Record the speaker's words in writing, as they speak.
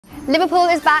Liverpool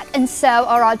is back and so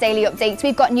are our daily updates.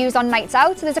 We've got news on nights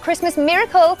out, there's a Christmas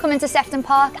miracle coming to Sefton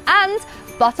Park and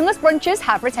bottomless brunches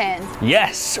have returned.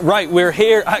 Yes, right, we're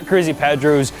here at Crazy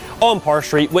Pedros on Park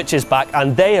Street, which is back,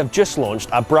 and they have just launched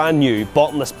a brand new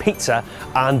bottomless pizza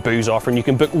and booze offer. And you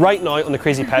can book right now on the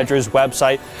Crazy Pedros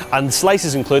website, and the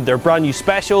slices include their brand new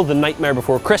special, the Nightmare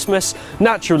Before Christmas,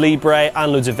 Nacho Libre,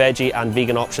 and loads of veggie and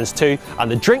vegan options too. And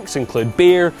the drinks include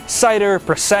beer, cider,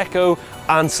 prosecco,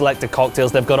 and selected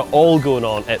cocktails. They've got it all going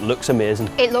on. It looks amazing.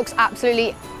 It looks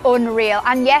absolutely unreal.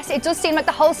 And yes, it does seem like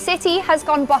the whole city has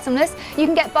gone bottomless. You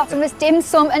can get bottomless dim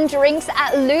sum and drinks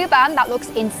at Luban. That looks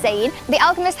insane. The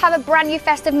Alchemists have a brand new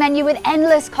festive menu with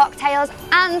endless cocktails,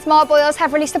 and Marboyles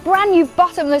have released a brand new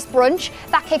bottomless brunch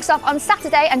that kicks off on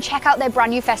Saturday, and check out their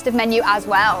brand new festive menu as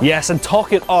well. Yes, and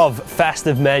talking of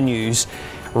festive menus,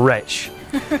 Rich,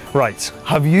 right,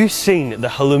 have you seen the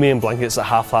halloumi and blankets that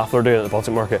Half Laugh are doing at the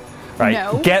Baltic Market? Right,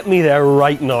 no. Get me there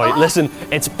right now. Listen,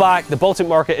 it's back. The Baltic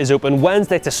Market is open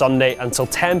Wednesday to Sunday until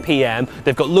 10 p.m.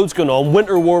 They've got loads going on,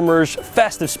 winter warmers,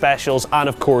 festive specials, and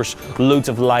of course, loads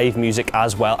of live music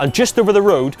as well. And just over the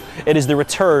road, it is the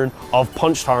return of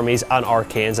punched armies and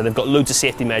arcanes, and they've got loads of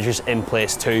safety measures in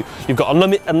place too. You've got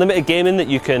unlimited gaming that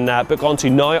you can book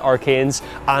onto now, arcanes,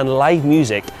 and live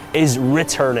music is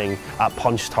returning at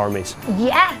punched armies.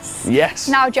 Yes. Yes.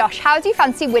 Now, Josh, how do you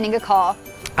fancy winning a car?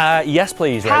 Yes,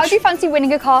 please, Rich. How do you fancy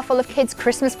winning a car full of kids'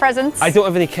 Christmas presents? I don't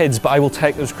have any kids, but I will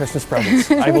take those Christmas presents.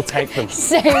 I will take them.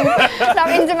 Same. Now,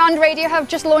 In Demand Radio have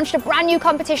just launched a brand new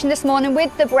competition this morning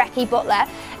with the Brecky Butler.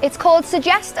 It's called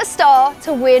Suggest a Star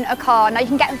to Win a Car. Now, you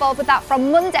can get involved with that from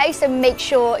Monday, so make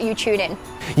sure you tune in.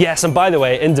 Yes, and by the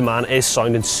way, In Demand is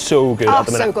sounding so good at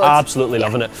the minute. So good. Absolutely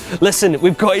loving it. Listen,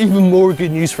 we've got even more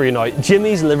good news for you now.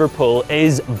 Jimmy's Liverpool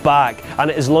is back,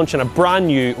 and it is launching a brand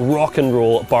new rock and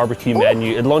roll barbecue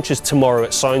menu. It launches tomorrow.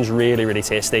 It sounds really, really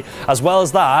tasty. As well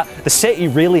as that, the city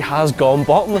really has gone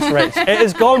bottomless, Rich. It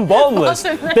has gone bottomless.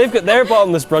 They've got their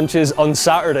bottomless brunches on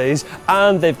Saturdays,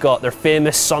 and they've got their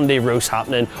famous Sunday roast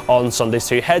happening on Sundays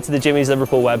too. Head to the Jimmy's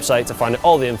Liverpool website to find out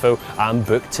all the info and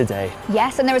book today.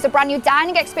 Yes, and there is a brand new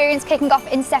dining experience kicking off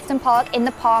in Sefton Park in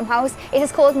the Palm House. It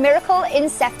is called Miracle in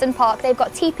Sefton Park. They've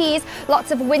got teepees,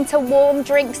 lots of winter warm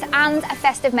drinks, and a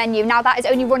festive menu. Now, that is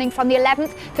only running from the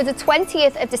 11th to the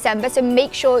 20th of December, so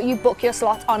make sure you book your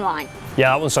slot online.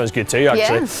 Yeah, that one sounds good too,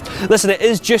 actually. Yeah. Listen, it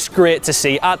is just great to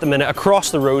see at the minute across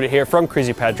the road here from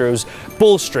Crazy Pedros,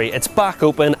 Bull Street. It's back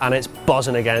open and it's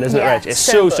buzzing again, isn't it, Rich? It's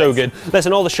so good.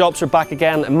 Listen, all the shops are back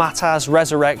again. Matas,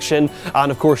 Resurrection,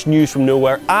 and of course News from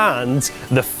Nowhere, and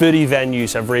the foodie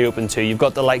venues have reopened too. You've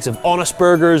got the likes of Honest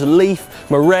Burgers, Leaf,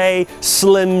 Murray,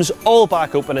 Slims, all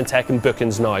back open and taking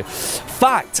bookings now.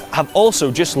 Fact have also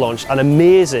just launched an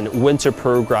amazing winter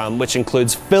programme which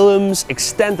includes films,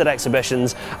 extended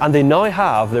exhibitions, and they now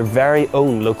have their very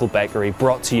own local bakery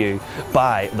brought to you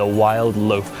by the Wild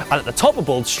Loaf. And at the top of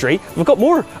Bold Street, we've got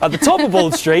more. At the top of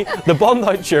Bold Street, the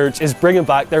Bondi Church is bringing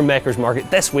back their Makers Market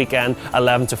this weekend,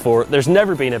 11 to 4. There's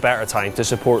never been a better time to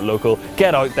support local.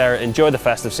 Get out there, enjoy the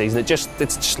festive season. It's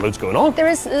just loads going on. There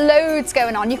is loads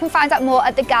going on. You can find out more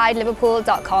at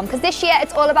theguideliverpool.com, because this year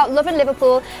it's all about loving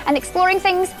Liverpool and exploring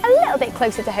things a little bit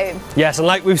closer to home. Yes, and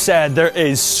like we've said, there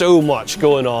is so much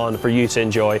going on for you to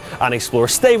enjoy and explore.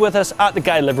 Stay with us at the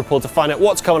Guide Liverpool to find out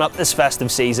what's coming up this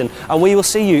festive season, and we will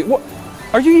see you. What?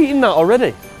 Are you eating that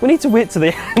already? We need to wait to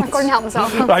the end. I couldn't help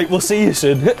myself. Right, we'll see you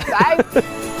soon.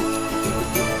 Bye.